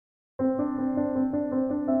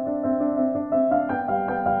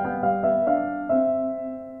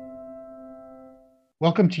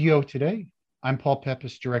Welcome to Yo Today. I'm Paul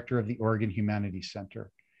Pepis, Director of the Oregon Humanities Center.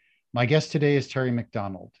 My guest today is Terry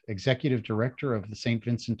McDonald, Executive Director of the St.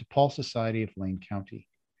 Vincent de Paul Society of Lane County.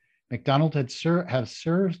 McDonald has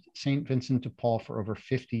served St. Vincent de Paul for over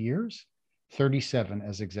 50 years, 37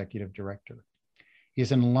 as Executive Director. He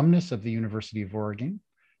is an alumnus of the University of Oregon,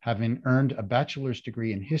 having earned a bachelor's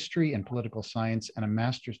degree in history and political science and a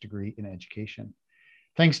master's degree in education.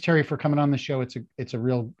 Thanks, Terry, for coming on the show. It's a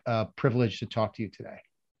real privilege to talk to you today.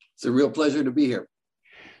 It's a real pleasure to be here.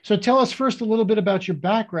 So tell us first a little bit about your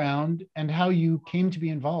background and how you came to be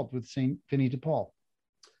involved with St. Vinny de Paul.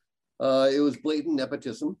 It was blatant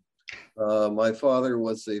nepotism. My father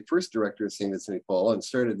was the first director of St. Vincent de Paul and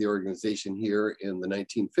started the organization here in the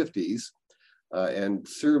 1950s and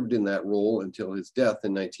served in that role until his death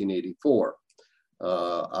in 1984.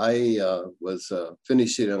 I was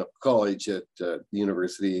finishing up college at the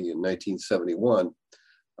university in 1971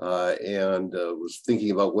 and was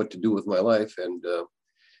thinking about what to do with my life. And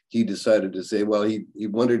he decided to say, well, he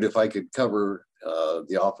wondered if I could cover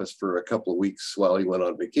the office for a couple of weeks while he went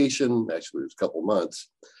on vacation. Actually, it was a couple of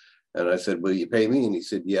months. And I said, will you pay me? And he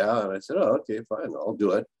said, yeah. And I said, oh, okay, fine, I'll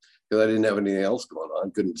do it. Because I didn't have anything else going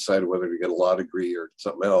on. Couldn't decide whether to get a law degree or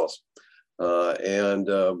something else.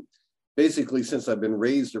 Basically, since I've been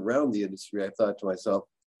raised around the industry, I thought to myself,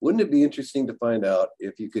 wouldn't it be interesting to find out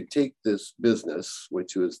if you could take this business,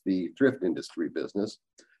 which was the thrift industry business,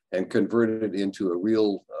 and convert it into a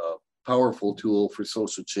real powerful tool for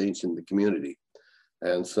social change in the community?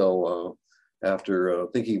 And so after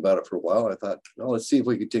thinking about it for a while, I thought, well, let's see if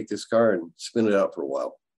we could take this car and spin it out for a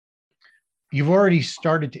while. You've already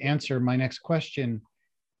started to answer my next question.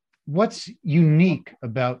 What's unique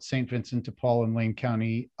about St. Vincent de Paul in Lane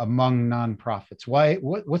County among nonprofits?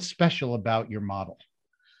 What's special about your model?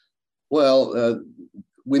 Well,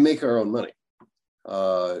 we make our own money,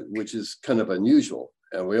 which is kind of unusual.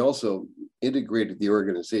 And we also integrated the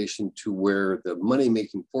organization to where the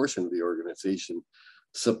money-making portion of the organization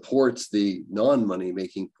supports the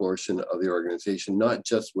non-money-making portion of the organization, not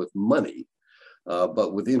just with money,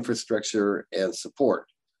 but with infrastructure and support.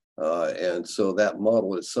 And so that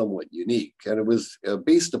model is somewhat unique. And it was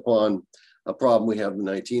based upon a problem we have in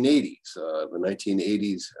the 1980s. The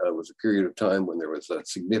 1980s was a period of time when there was a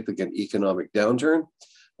significant economic downturn.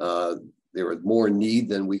 There was more need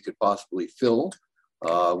than we could possibly fill.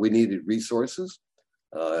 We needed resources.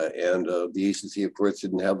 And the agency, of course,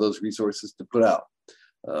 didn't have those resources to put out.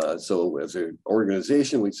 So as an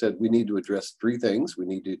organization, we said we need to address three things. We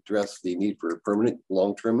need to address the need for permanent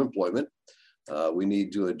long-term employment. We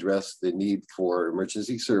need to address the need for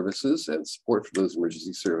emergency services and support for those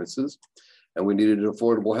emergency services. And we needed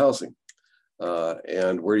affordable housing.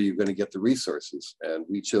 And where are you going to get the resources? And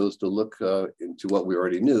we chose to look into what we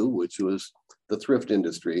already knew, which was the thrift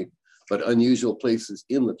industry, but unusual places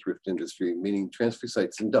in the thrift industry, meaning transfer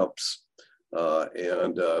sites and dumps.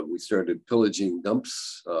 We started pillaging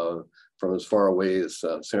dumps from as far away as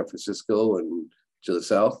San Francisco and to the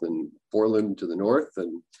south, and Portland to the north,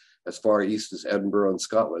 and as far east as Edinburgh in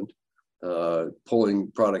Scotland,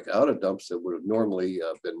 pulling product out of dumps that would have normally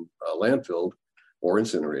been landfilled or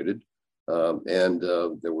incinerated,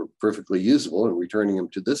 that were perfectly usable, and returning them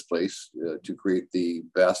to this place to create the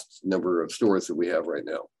vast number of stores that we have right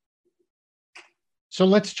now. So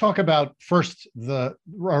let's talk about first the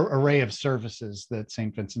array of services that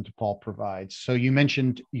St. Vincent de Paul provides. So you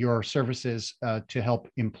mentioned your services to help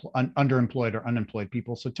underemployed or unemployed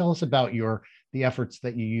people. So tell us about the efforts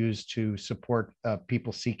that you use to support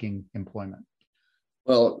people seeking employment.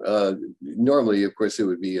 Well, normally, of course, it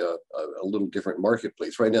would be a little different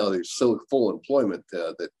marketplace. Right now, there's so full employment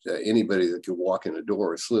that anybody that could walk in a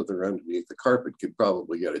door or slither underneath the carpet could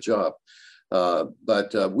probably get a job.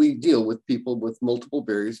 But we deal with people with multiple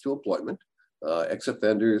barriers to employment.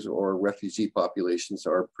 Ex-offenders or refugee populations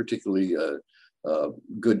are particularly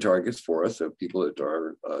good targets for us, of people that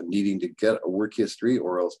are needing to get a work history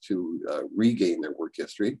or else to regain their work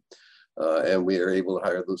history. And we are able to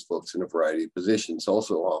hire those folks in a variety of positions,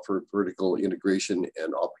 also offer vertical integration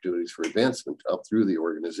and opportunities for advancement up through the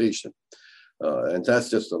organization. And that's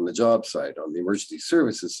just on the job side. On the emergency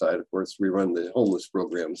services side, of course, we run the homeless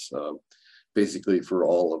programs basically for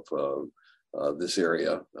all of this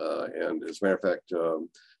area. And as a matter of fact,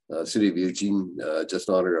 City of Eugene just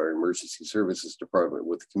honored our emergency services department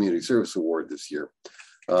with the Community Service Award this year.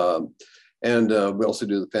 We also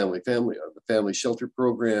do the family shelter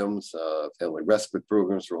programs, family respite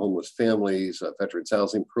programs for homeless families, veterans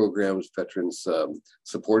housing programs, veterans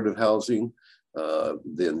supportive housing,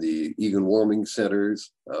 then the Egan warming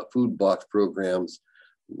centers, food box programs,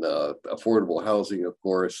 affordable housing, of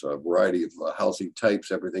course, a variety of housing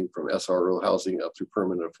types, everything from SRO housing up to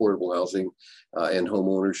permanent affordable housing, and home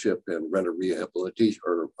ownership and renter rehabilitation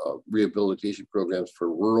or rehabilitation programs for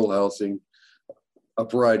rural housing, a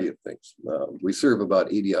variety of things. We serve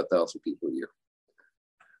about 80,000 people a year.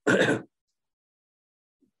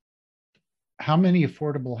 How many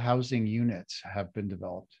affordable housing units have been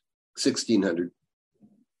developed? 1,600.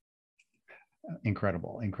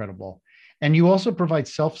 Incredible, incredible. And you also provide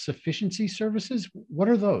self-sufficiency services. What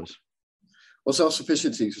are those? Well,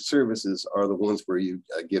 self-sufficiency services are the ones where you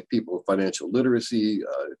give people financial literacy,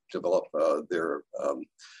 develop their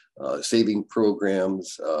saving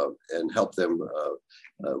programs, and help them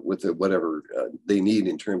with whatever they need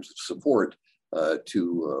in terms of support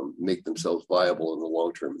to make themselves viable in the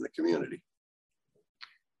long term in the community.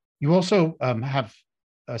 You also have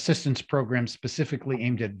assistance programs specifically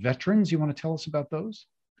aimed at veterans. You want to tell us about those?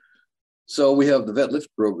 So we have the Vet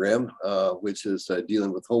Lift program, which is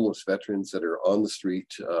dealing with homeless veterans that are on the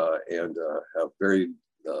street and have very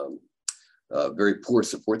poor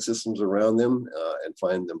support systems around them and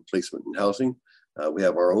find them placement in housing. We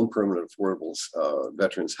have our own permanent affordable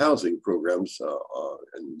veterans housing programs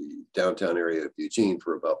in the downtown area of Eugene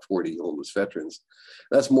for about 40 homeless veterans.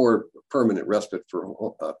 That's more permanent respite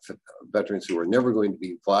for veterans who are never going to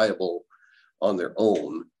be viable on their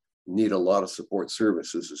own, need a lot of support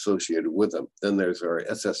services associated with them. Then there's our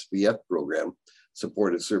SSVF program,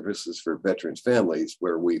 supported services for veterans families,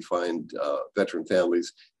 where we find veteran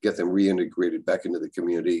families, get them reintegrated back into the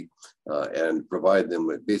community and provide them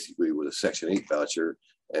basically with a Section 8 voucher,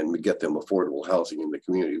 and we get them affordable housing in the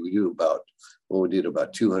community. We did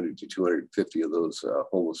about 200 to 250 of those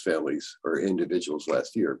homeless families or individuals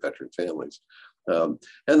last year, veteran families. And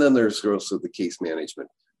then there's also the case management.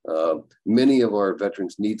 Many of our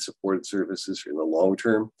veterans need supported services in the long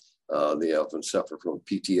term. They often suffer from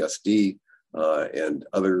PTSD and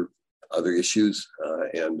other issues.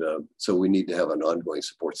 So we need to have an ongoing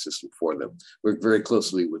support system for them. Work very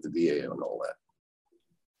closely with the VA on all that.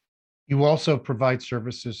 You also provide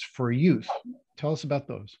services for youth. Tell us about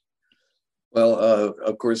those. Well,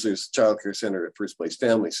 of course, there's Child Care Center at First Place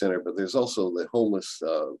Family Center, but there's also the Homeless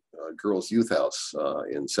Girls Youth House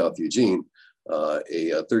in South Eugene,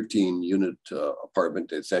 a 13-unit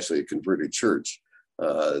apartment. It's actually a converted church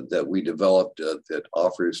that we developed that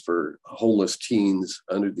offers for homeless teens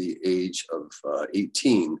under the age of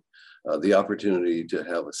 18 the opportunity to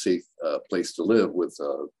have a safe place to live with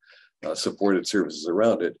supported services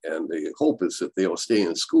around it. And the hope is that they'll stay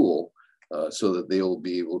in school so that they will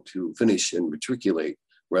be able to finish and matriculate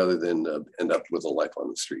rather than end up with a life on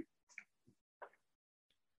the street.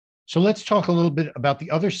 So let's talk a little bit about the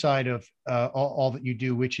other side of all that you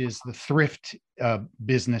do, which is the thrift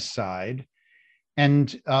business side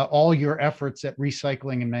and all your efforts at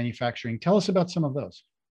recycling and manufacturing. Tell us about some of those.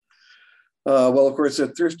 Well, of course, the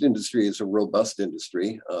thrift industry is a robust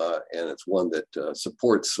industry, and it's one that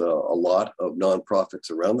supports a lot of nonprofits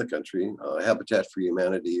around the country. Habitat for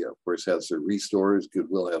Humanity, of course, has their restores.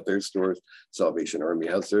 Goodwill have their stores. Salvation Army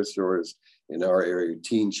has their stores. In our area,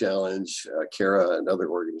 Teen Challenge, CARA, and other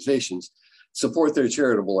organizations support their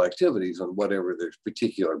charitable activities on whatever their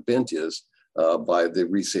particular bent is by the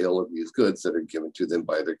resale of used goods that are given to them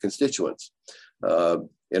by their constituents.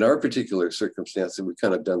 In our particular circumstance, we've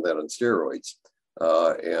kind of done that on steroids.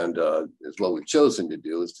 And is what we've chosen to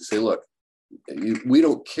do is to say, look, we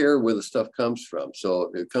don't care where the stuff comes from.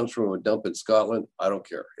 So if it comes from a dump in Scotland, I don't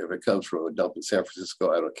care. If it comes from a dump in San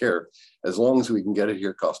Francisco, I don't care, as long as we can get it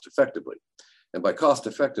here cost effectively. And by cost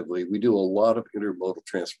effectively, we do a lot of intermodal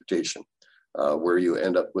transportation where you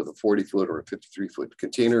end up with a 40-foot or a 53-foot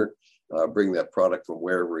container, bring that product from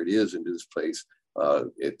wherever it is into this place.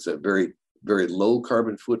 It's a very, very low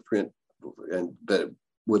carbon footprint and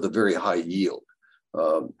with a very high yield.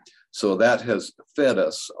 So that has fed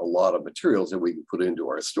us a lot of materials that we can put into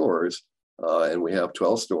our stores. And we have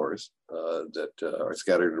 12 stores that are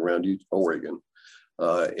scattered around Oregon,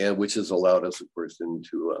 and which has allowed us, of course,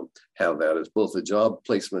 to have that as both a job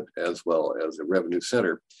placement as well as a revenue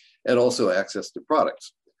center, and also access to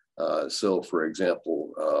products. So, for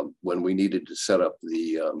example, when we needed to set up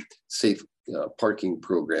the safe parking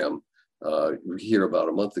program here about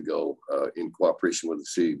a month ago in cooperation with the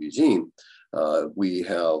city of Eugene, we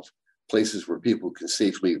have places where people can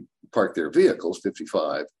safely park their vehicles,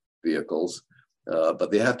 55 vehicles,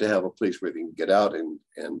 but they have to have a place where they can get out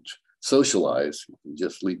and socialize.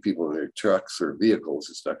 Just leave people in their trucks or vehicles,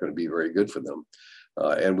 it's not going to be very good for them.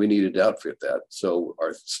 And we needed to outfit that. So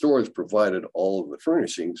our stores provided all of the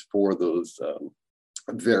furnishings for those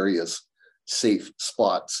various safe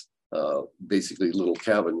spots basically little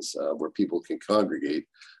cabins where people can congregate.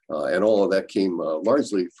 And all of that came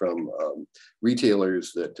largely from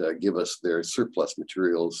retailers that give us their surplus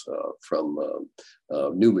materials from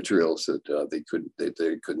new materials that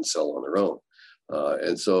they couldn't sell on their own.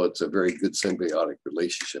 And so it's a very good symbiotic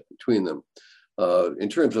relationship between them. In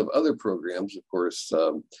terms of other programs, of course,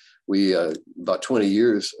 we about 20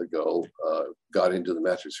 years ago got into the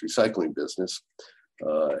mattress recycling business.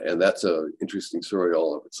 And that's an interesting story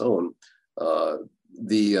all of its own.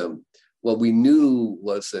 What we knew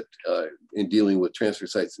was that in dealing with transfer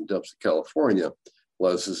sites and dumps in California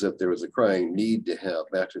was that there was a crying need to have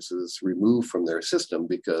mattresses removed from their system,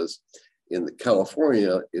 because in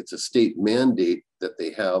California, it's a state mandate that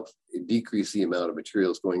they have decrease the amount of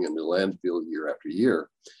materials going into landfill year after year.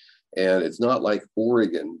 And it's not like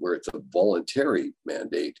Oregon, where it's a voluntary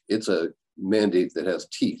mandate. It's a mandate that has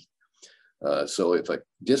teeth. So if a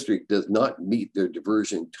district does not meet their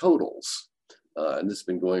diversion totals, and this has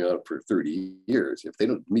been going on for 30 years, if they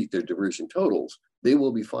don't meet their diversion totals, they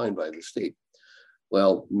will be fined by the state.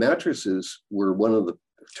 Well, mattresses were one of the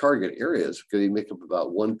target areas because they make up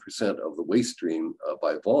about 1% of the waste stream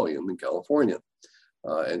by volume in California.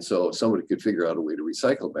 And so if somebody could figure out a way to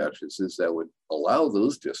recycle mattresses, that would allow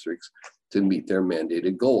those districts to meet their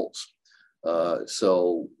mandated goals.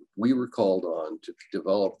 So we were called on to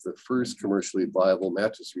develop the first commercially viable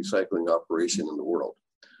mattress recycling operation in the world,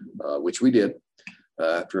 which we did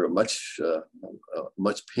after much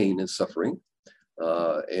pain and suffering.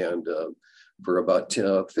 For about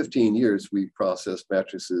 15 years, we processed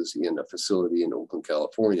mattresses in a facility in Oakland,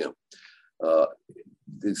 California.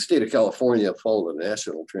 The state of California followed a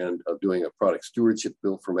national trend of doing a product stewardship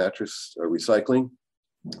bill for mattress recycling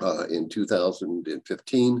in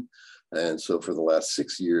 2015. And so for the last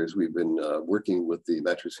 6 years, we've been working with the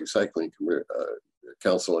Mattress Recycling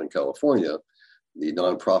Council in California, the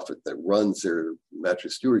nonprofit that runs their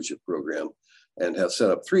mattress stewardship program, and have set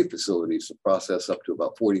up 3 facilities to process up to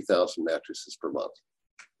about 40,000 mattresses per month.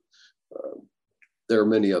 There are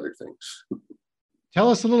many other things. Tell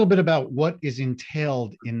us a little bit about what is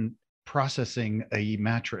entailed in processing a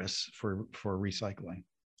mattress for recycling.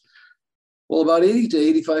 Well, about 80 to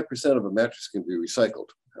 85% of a mattress can be recycled.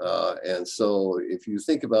 And so if you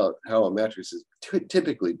think about how a mattress is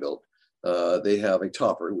typically built, they have a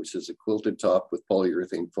topper, which is a quilted top with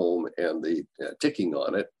polyurethane foam and the ticking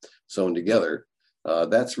on it sewn together.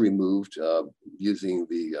 That's removed using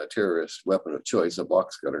the terrorist weapon of choice, a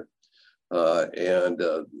box cutter, and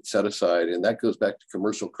set aside. And that goes back to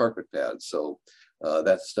commercial carpet pads. So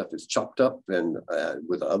that stuff is chopped up and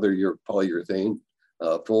with other polyurethane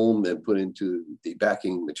foam and put into the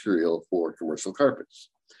backing material for commercial carpets.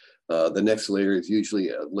 The next layer is usually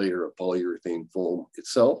a layer of polyurethane foam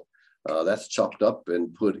itself. That's chopped up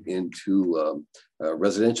and put into a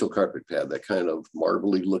residential carpet pad, that kind of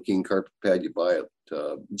marbly looking carpet pad you buy at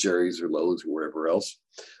Jerry's or Lowe's or wherever else.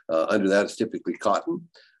 Under that is typically cotton.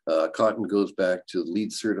 Cotton goes back to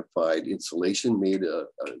LEED certified insulation made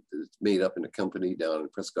up in a company down in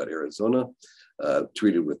Prescott, Arizona,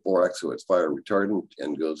 treated with borax so it's fire retardant,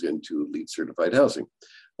 and goes into LEED certified housing.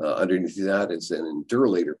 Underneath that is an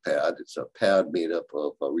Endurolator pad. It's a pad made up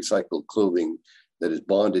of recycled clothing that is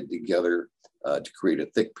bonded together to create a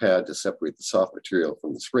thick pad to separate the soft material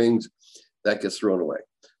from the springs. That gets thrown away.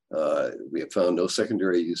 We have found no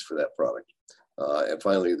secondary use for that product. And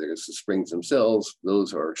finally, there's the springs themselves.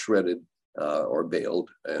 Those are shredded or baled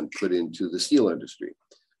and put into the steel industry.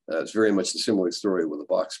 It's very much a similar story with a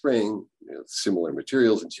box spring, similar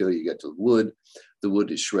materials until you get to the wood. The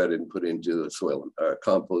wood is shredded and put into the soil,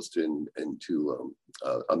 composted into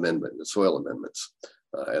soil amendments.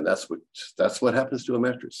 And that's what happens to a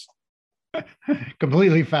mattress.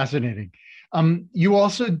 Completely fascinating. You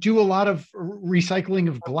also do a lot of recycling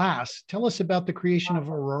of glass. Tell us about the creation of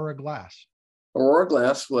Aurora Glass. Aurora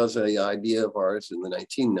Glass was an idea of ours in the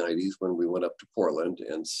 1990s when we went up to Portland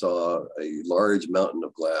and saw a large mountain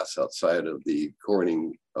of glass outside of the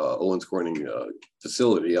Owens Corning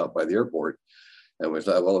facility out by the airport. And we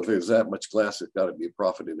thought, well, if there's that much glass, there's got to be a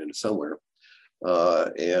profit in it somewhere.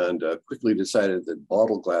 And quickly decided that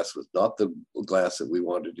bottle glass was not the glass that we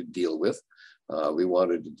wanted to deal with. We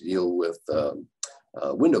wanted to deal with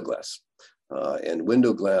window glass. And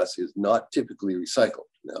window glass is not typically recycled.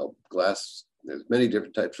 Now, glass, there's many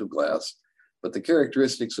different types of glass, but the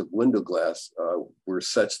characteristics of window glass were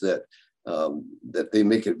such that that they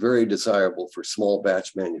make it very desirable for small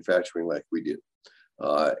batch manufacturing like we do.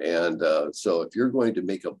 So if you're going to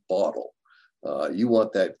make a bottle, you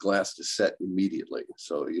want that glass to set immediately.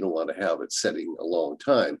 So you don't want to have it setting a long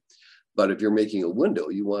time. But if you're making a window,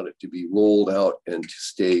 you want it to be rolled out and to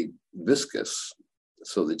stay viscous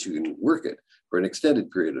so that you can work it for an extended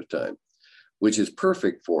period of time, which is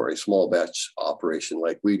perfect for a small batch operation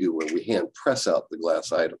like we do, where we hand press out the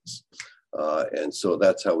glass items. And so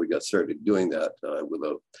that's how we got started doing that with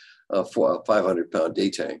a 500-pound day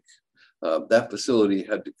tank. That facility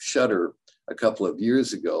had to shutter a couple of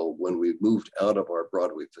years ago when we moved out of our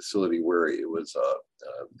Broadway facility, where it was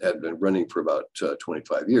had been running for about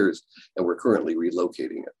 25 years, and we're currently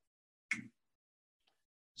relocating it.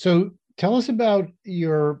 So tell us about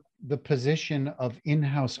the position of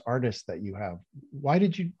in-house artist that you have. Why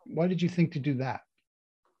did you think to do that?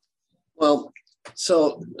 Well,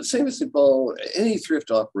 so same as St. Paul, any thrift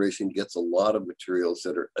operation gets a lot of materials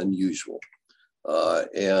that are unusual.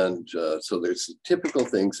 So there's typical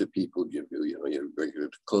things that people give you, your regular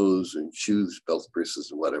clothes and shoes, belts, purses,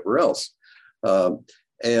 and whatever else.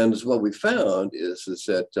 And what we found is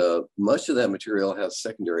that much of that material has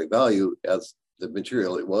secondary value as the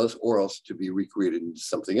material it was, or else to be recreated into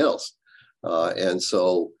something else. And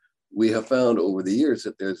so we have found over the years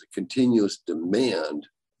that there's a continuous demand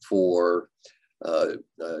for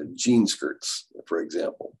jean skirts, for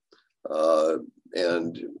example.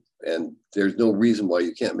 And there's no reason why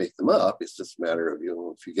you can't make them up. It's just a matter of,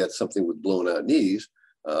 if you get something with blown out knees,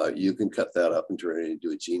 you can cut that up and turn it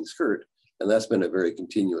into a jean skirt. And that's been a very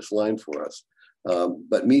continuous line for us.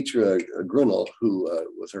 But Mitra Grunel, who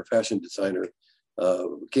was our fashion designer,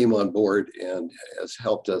 came on board and has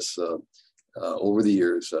helped us over the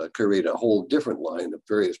years curate a whole different line of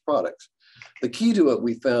various products. The key to it,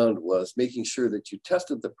 we found, was making sure that you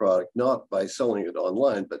tested the product not by selling it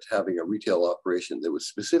online, but having a retail operation that was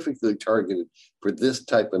specifically targeted for this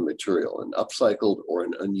type of material, an upcycled or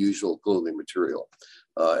an unusual clothing material.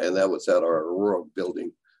 And that was at our Aurora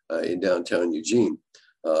building in downtown Eugene.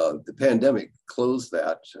 The pandemic closed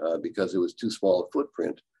that because it was too small a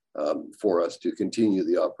footprint for us to continue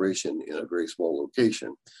the operation in a very small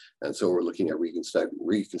location. And so we're looking at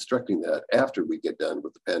reconstructing that after we get done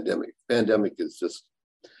with the pandemic. Pandemic has just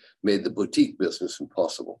made the boutique business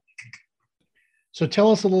impossible. So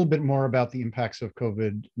tell us a little bit more about the impacts of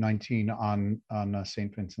COVID-19 on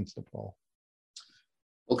St. Vincent's de Paul.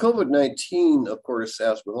 Well, COVID-19, of course,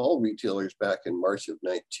 as with all retailers back in March of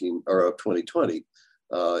 2020,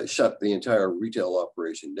 shut the entire retail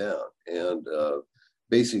operation down. And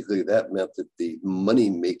basically, that meant that the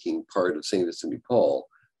money-making part of St. Vincent de Paul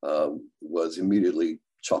was immediately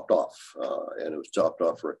chopped off, and it was chopped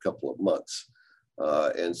off for a couple of months.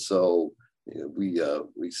 And so we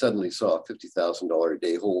suddenly saw a $50,000 a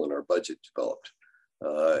day hole in our budget developed.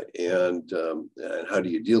 And how do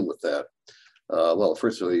you deal with that? Well,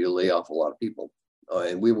 first of all, you lay off a lot of people.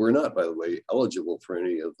 And we were not, by the way, eligible for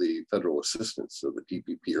any of the federal assistance, so the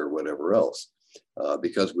PPP or whatever else,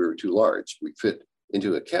 because we were too large. We fit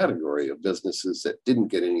into a category of businesses that didn't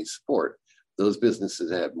get any support. Those businesses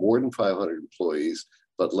had more than 500 employees,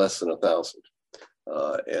 but less than 1,000.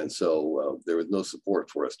 And so there was no support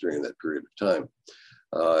for us during that period of time.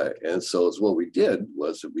 And so what we did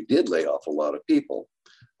was that we did lay off a lot of people,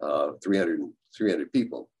 300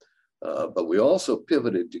 people, but we also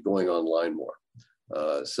pivoted to going online more.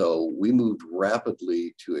 So we moved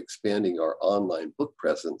rapidly to expanding our online book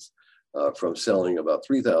presence from selling about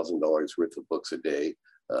 $3,000 worth of books a day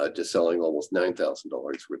to selling almost $9,000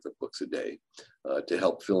 worth of books a day to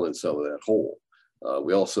help fill in some of that hole.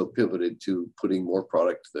 We also pivoted to putting more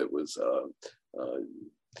product that was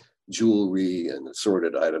jewelry and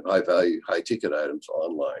assorted item, high value, high ticket items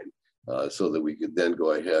online so that we could then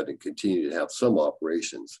go ahead and continue to have some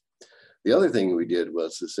operations. The other thing we did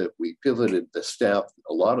was that we pivoted the staff,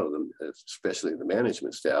 a lot of them, especially the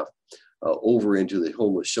management staff, over into the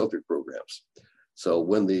homeless shelter programs. So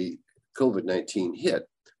when the COVID-19 hit,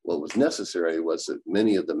 what was necessary was that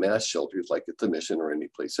many of the mass shelters, like at the Mission or any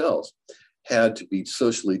place else, had to be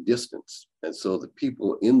socially distanced. And so the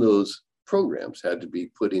people in those programs had to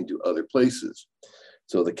be put into other places.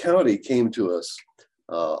 So the county came to us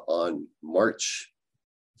on March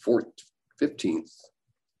 15th,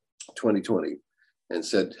 2020, and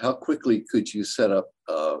said, how quickly could you set up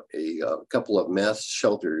a couple of mass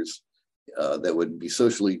shelters that would be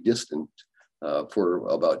socially distant for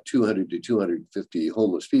about 200 to 250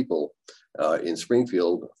 homeless people in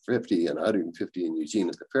Springfield, 50 and 150 in Eugene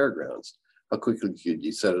at the fairgrounds? How quickly could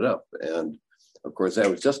you set it up? And of course, that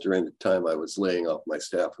was just during the time I was laying off my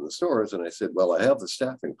staff in the stores. And I said, well, I have the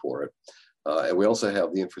staffing for it. And we also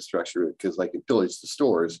have the infrastructure because I can pillage the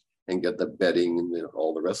stores and get the bedding and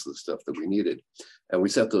all the rest of the stuff that we needed. And we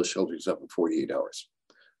set those shelters up in 48 hours.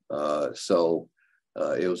 So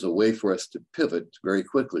it was a way for us to pivot very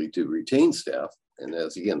quickly to retain staff And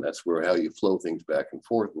as again, that's where how you flow things back and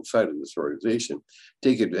forth inside of this organization,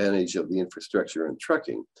 take advantage of the infrastructure and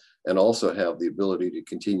trucking, and also have the ability to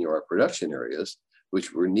continue our production areas,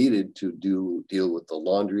 which were needed to deal with the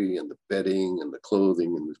laundry and the bedding and the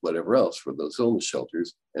clothing and whatever else for those homeless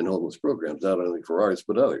shelters and homeless programs, not only for ours,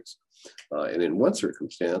 but others. And in one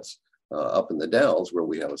circumstance, up in the Dalles, where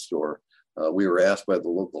we have a store, we were asked by the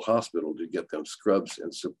local hospital to get them scrubs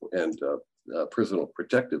and personal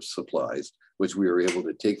protective supplies, which we were able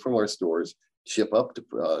to take from our stores, ship up to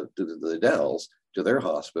the Dalles, to their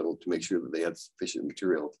hospital, to make sure that they had sufficient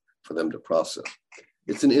material for them to process.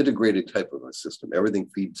 It's an integrated type of a system. Everything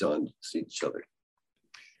feeds on each other.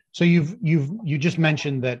 So you just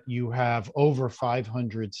mentioned that you have over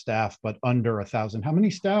 500 staff, but under 1,000. How many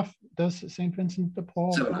staff does St. Vincent de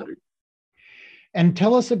Paul? 700. And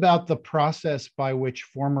tell us about the process by which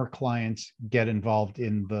former clients get involved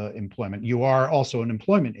in the employment. You are also an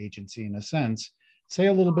employment agency in a sense. Say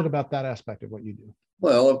a little bit about that aspect of what you do.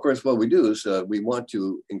 Well, of course, what we do is we want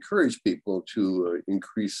to encourage people to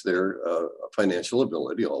increase their financial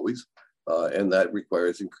ability always, and that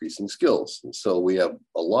requires increasing skills. And so we have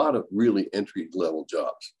a lot of really entry-level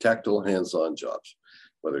jobs, tactile, hands-on jobs,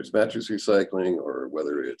 whether it's mattress recycling or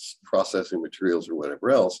whether it's processing materials or whatever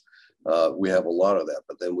else. We have a lot of that,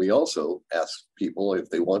 but then we also ask people if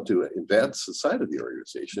they want to advance the side of the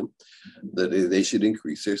organization, that they should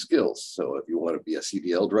increase their skills. So if you want to be a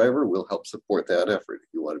CDL driver, we'll help support that effort. If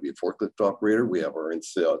you want to be a forklift operator, we have our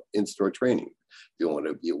in-store training. If you want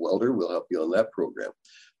to be a welder, we'll help you on that program.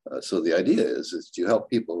 So the idea is to help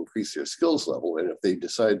people increase their skills level. And if they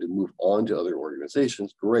decide to move on to other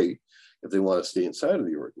organizations, great. If they want to stay inside of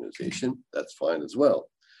the organization, that's fine as well.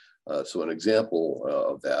 So an example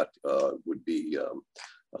of that would be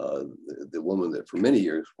the woman that for many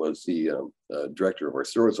years was the director of our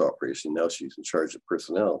stores operation. Now she's in charge of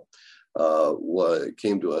personnel.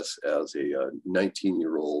 Came to us as a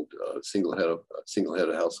 19-year-old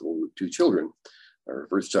single-headed household with 2 children. Her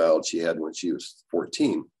first child she had when she was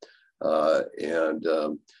 14.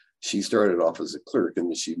 She started off as a clerk, and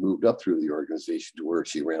then she moved up through the organization to where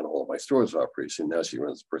she ran all of my stores operation. Now she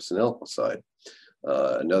runs the personnel side.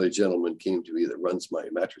 Another gentleman came to me that runs my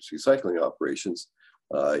mattress recycling operations.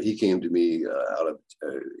 He came to me out of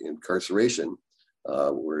incarceration,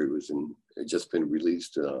 where he had just been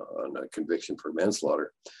released on a conviction for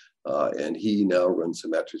manslaughter. And he now runs a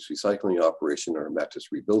mattress recycling operation or a mattress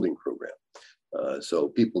rebuilding program. So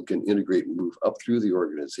people can integrate and move up through the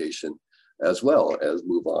organization as well as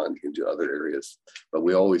move on into other areas. But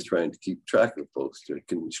we're always trying to keep track of folks to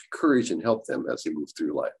encourage and help them as they move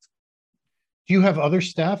through life. Do you have other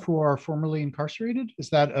staff who are formerly incarcerated? Is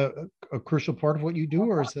that a crucial part of what you do,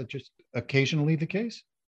 or is that just occasionally the case?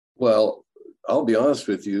 Well, I'll be honest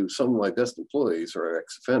with you, some of my best employees are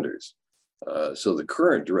ex-offenders. So the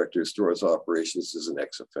current director of stores operations is an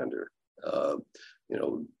ex-offender.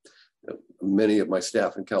 Many of my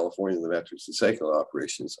staff in California in the mattress recycling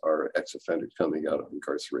operations are ex-offenders coming out of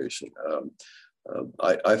incarceration.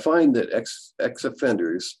 I find that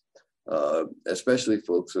ex-offenders, especially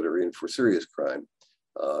folks that are in for serious crime,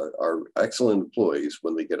 are excellent employees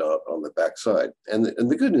when they get out on the backside. And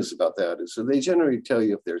the good news about that is that they generally tell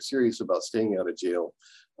you if they're serious about staying out of jail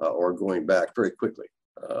or going back very quickly.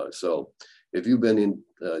 So if you've been in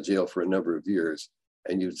jail for a number of years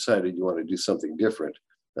and you decided you want to do something different,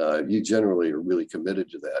 you generally are really committed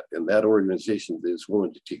to that. And that organization that is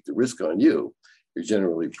willing to take the risk on you, you're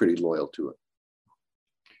generally pretty loyal to it.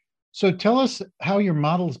 So tell us how your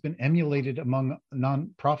model has been emulated among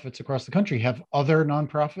nonprofits across the country. Have other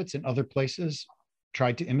nonprofits in other places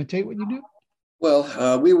tried to imitate what you do?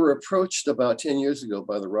 Well, we were approached about 10 years ago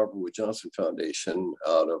by the Robert Wood Johnson Foundation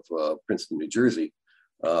out of Princeton, New Jersey,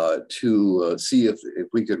 to see if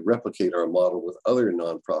we could replicate our model with other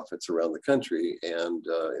nonprofits around the country. And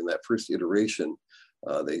in that first iteration,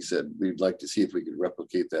 they said, we'd like to see if we could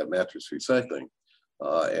replicate that mattress recycling.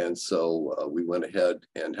 And so we went ahead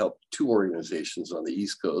and helped 2 organizations on the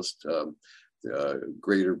East Coast,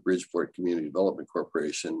 Greater Bridgeport Community Development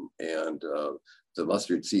Corporation and the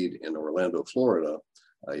Mustard Seed in Orlando, Florida,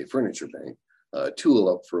 a furniture bank, tool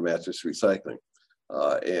up for mattress recycling.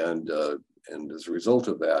 And as a result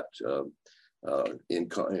of that, in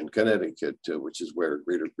Connecticut, which is where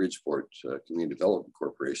Greater Bridgeport Community Development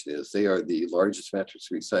Corporation is, they are the largest mattress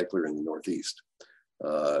recycler in the Northeast.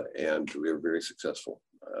 And we were very successful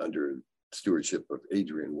under stewardship of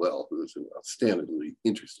Adrian Well, who is an outstandingly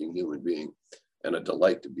interesting human being and a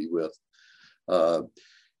delight to be with.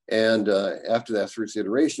 And after that first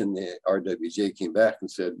iteration, the RWJ came back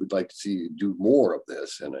and said, we'd like to see you do more of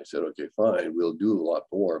this. And I said, okay, fine, we'll do a lot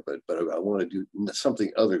more, but I want to do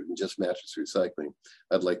something other than just mattress recycling.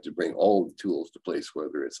 I'd like to bring all the tools to place,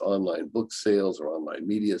 whether it's online book sales or online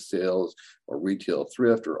media sales or retail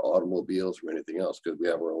thrift or automobiles or anything else, because we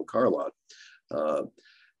have our own car lot.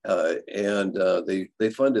 They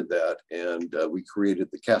funded that, and we created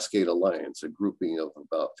the Cascade Alliance, a grouping of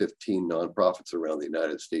about 15 nonprofits around the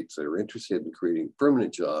United States that are interested in creating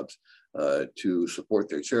permanent jobs to support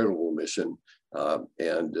their charitable mission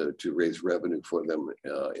and to raise revenue for them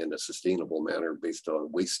in a sustainable manner based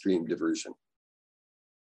on waste stream diversion.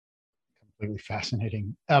 Completely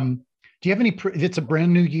fascinating. Do you have any, it's a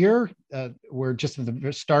brand new year, we're just at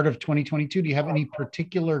the start of 2022. Do you have any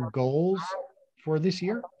particular goals for this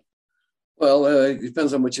year? Well, it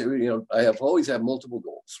depends on which, I have always had multiple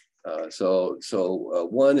goals.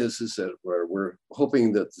 One is that we're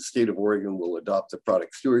hoping that the state of Oregon will adopt the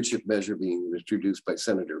product stewardship measure being introduced by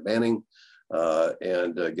Senator Manning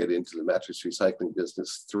and get into the mattress recycling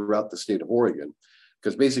business throughout the state of Oregon.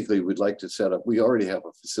 Because basically we'd like to set up, we already have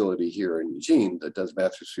a facility here in Eugene that does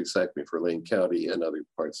mattress recycling for Lane County and other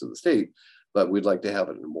parts of the state, but we'd like to have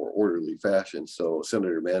it in a more orderly fashion. So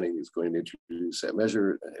Senator Manning is going to introduce that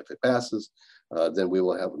measure. If it passes, then we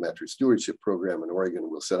will have a mattress stewardship program in Oregon.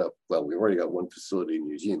 We'll set up, well, we've already got one facility in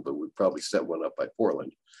Eugene, but we'd probably set one up by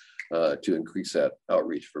Portland to increase that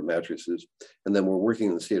outreach for mattresses. And then we're working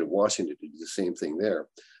in the state of Washington to do the same thing there.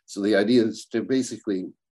 So the idea is to basically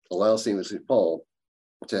allow St. Paul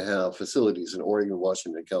to have facilities in Oregon,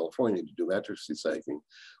 Washington, and California to do mattress recycling,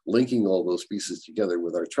 linking all those pieces together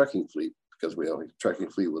with our trucking fleet, because we have a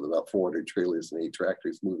trucking fleet with about 400 trailers and 8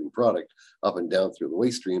 tractors moving product up and down through the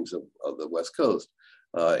waste streams of the West Coast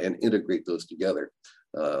and integrate those together.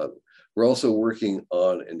 We're also working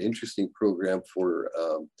on an interesting program for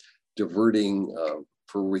diverting,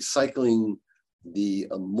 for recycling the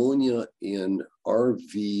ammonia in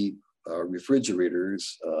RV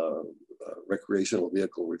refrigerators, recreational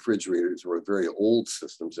vehicle refrigerators, or very old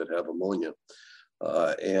systems that have ammonia.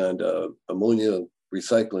 Ammonia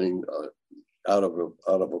recycling out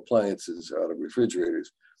of appliances, out of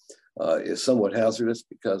refrigerators, is somewhat hazardous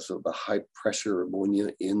because of the high pressure ammonia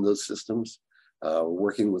in those systems. We're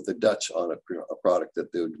working with the Dutch on a product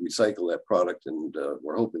that they would recycle that product, and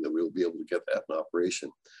we're hoping that we'll be able to get that in operation.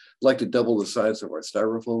 I'd like to double the size of our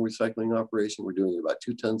styrofoam recycling operation. We're doing about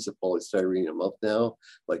 2 tons of polystyrene a month now.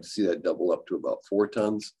 I'd like to see that double up to about 4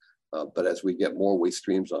 tons. But as we get more waste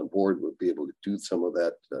streams on board, we'll be able to do some of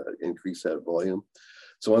that, increase that volume.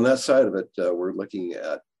 So on that side of it, we're looking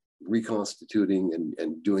at reconstituting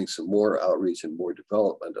and doing some more outreach and more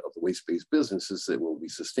development of the waste-based businesses that will be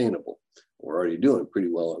sustainable. We're already doing pretty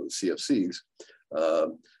well on the CFCs.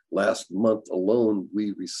 Last month alone,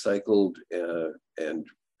 we recycled and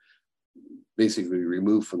basically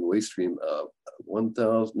removed from the waste stream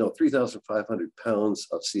 3,500 pounds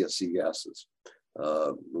of CFC gases,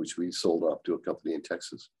 which we sold off to a company in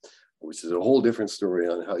Texas, which is a whole different story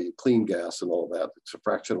on how you clean gas and all that. It's a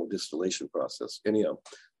fractional distillation process. Anyhow,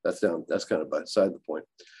 that's kind of beside the point.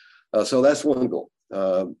 So that's one goal.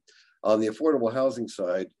 On the affordable housing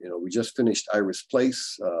side, we just finished Iris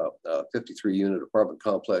Place, 53-unit apartment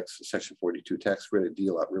complex, Section 42 tax credit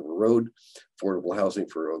deal at River Road, affordable housing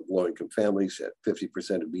for low-income families at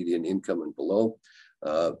 50% of median income and below.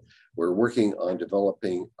 We're working on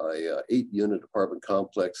developing a 8-unit apartment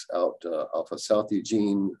complex out off of South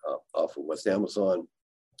Eugene, off of West Amazon,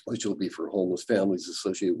 which will be for homeless families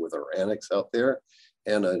associated with our annex out there,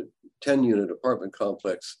 and a 10-unit apartment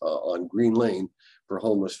complex on Green Lane for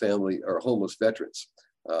homeless family or homeless veterans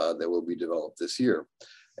that will be developed this year.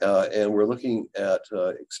 And we're looking at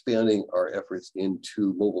expanding our efforts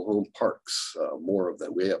into mobile home parks, more of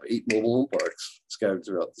them. We have 8 mobile home parks scattered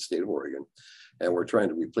throughout the state of Oregon. And we're trying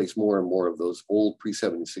to replace more and more of those old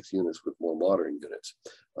pre-76 units with more modern units.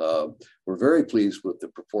 We're very pleased with the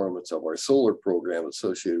performance of our solar program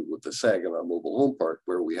associated with the Saginaw Mobile Home Park,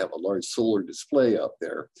 where we have a large solar display out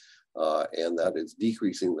there. And that is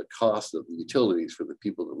decreasing the cost of the utilities for the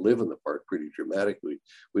people that live in the park pretty dramatically.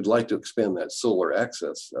 We'd like to expand that solar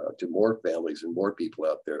access to more families and more people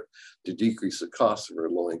out there to decrease the cost of our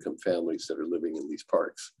low-income families that are living in these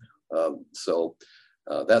parks.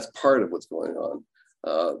 That's part of what's going on.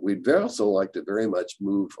 We'd also like to very much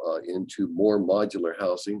move into more modular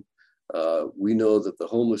housing. We know that the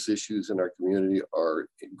homeless issues in our community are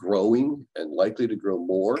growing and likely to grow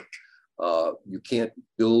more. You can't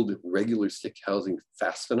build regular stick housing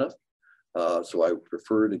fast enough. So I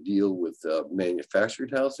prefer to deal with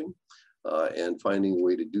manufactured housing. and finding a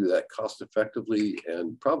way to do that cost effectively,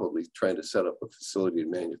 and probably trying to set up a facility to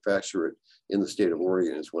manufacture it in the state of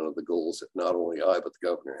Oregon is one of the goals that not only I, but the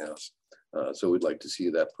governor has. So we'd like to see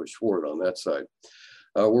that push forward on that side.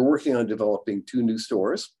 We're working on developing 2 new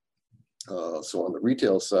stores. So on the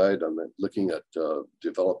retail side, I'm looking at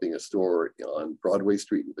developing a store on Broadway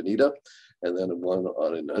Street in Bonita, and then one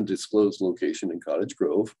on an undisclosed location in Cottage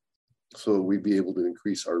Grove. So we'd be able to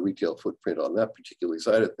increase our retail footprint on that particular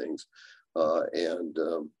side of things.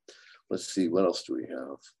 Let's see, what else do we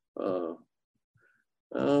have?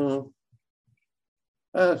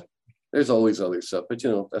 There's always other stuff, but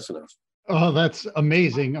that's enough. Oh, that's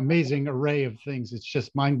amazing, amazing array of things. It's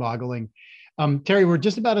just mind-boggling. Terry, we're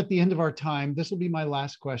just about at the end of our time. This will be my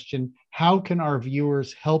last question. How can our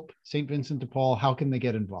viewers help St. Vincent de Paul? How can they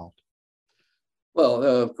get involved? Well,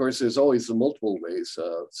 of course, there's always the multiple ways.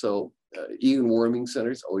 Egan Warming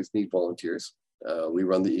Centers always need volunteers. We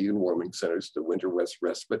run the Egan Warming Centers, the winter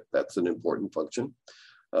respite. That's an important function.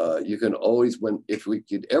 You can always, if we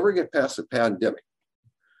could ever get past the pandemic,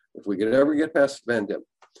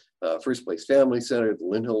 First Place Family Center, the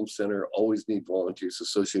Lindholm Center always need volunteers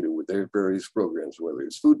associated with their various programs, whether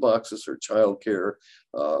it's food boxes or childcare,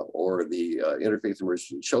 or the Interfaith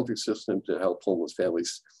Emergency Shelter System to help homeless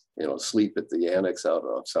families, sleep at the annex out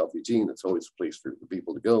of South Eugene. It's always a place for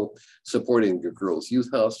people to go. Supporting the Girls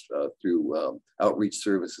Youth House through outreach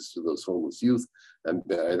services to those homeless youth. And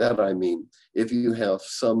by that, I mean, if you have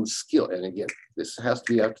some skill, and again, this has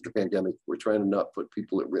to be after the pandemic, we're trying to not put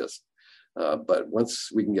people at risk. But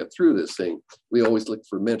once we can get through this thing, we always look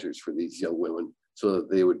for mentors for these young women so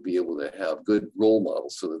that they would be able to have good role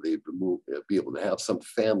models, so that they'd be able to have some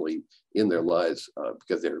family in their lives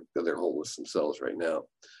because they're homeless themselves right now.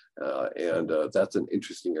 That's an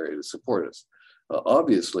interesting area to support us.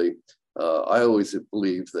 Obviously, I always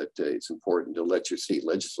believe that it's important to let your state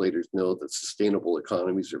legislators know that sustainable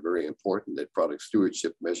economies are very important, that product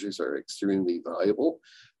stewardship measures are extremely valuable,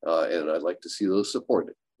 and I'd like to see those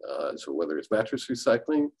supported. So whether it's mattress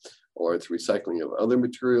recycling or it's recycling of other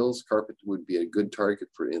materials, carpet would be a good target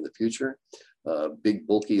for in the future. Big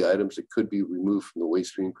bulky items that could be removed from the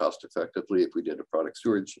waste stream cost effectively if we did a product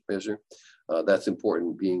stewardship measure. That's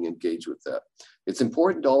important, being engaged with that. It's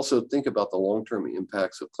important to also think about the long-term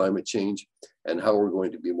impacts of climate change and how we're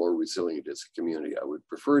going to be more resilient as a community. I would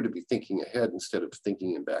prefer to be thinking ahead instead of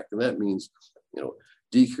thinking in back. And that means,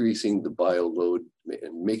 decreasing the bio load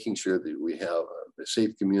and making sure that we have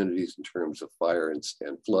safe communities in terms of fire and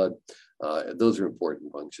flood. Those are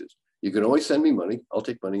important functions. You can always send me money. I'll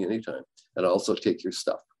take money anytime. And I'll also take your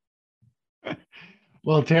stuff.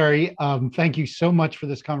 Well, Terry, thank you so much for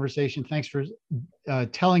this conversation. Thanks for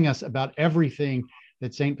telling us about everything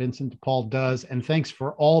that St. Vincent de Paul does. And thanks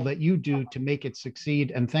for all that you do to make it succeed.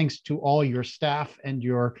 And thanks to all your staff and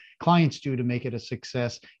your clients do to make it a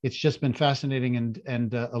success. It's just been fascinating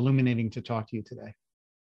and illuminating to talk to you today.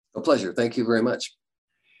 A pleasure. Thank you very much.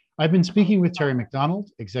 I've been speaking with Terry McDonald,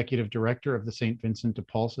 Executive Director of the St. Vincent de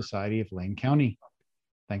Paul Society of Lane County.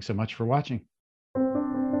 Thanks so much for watching.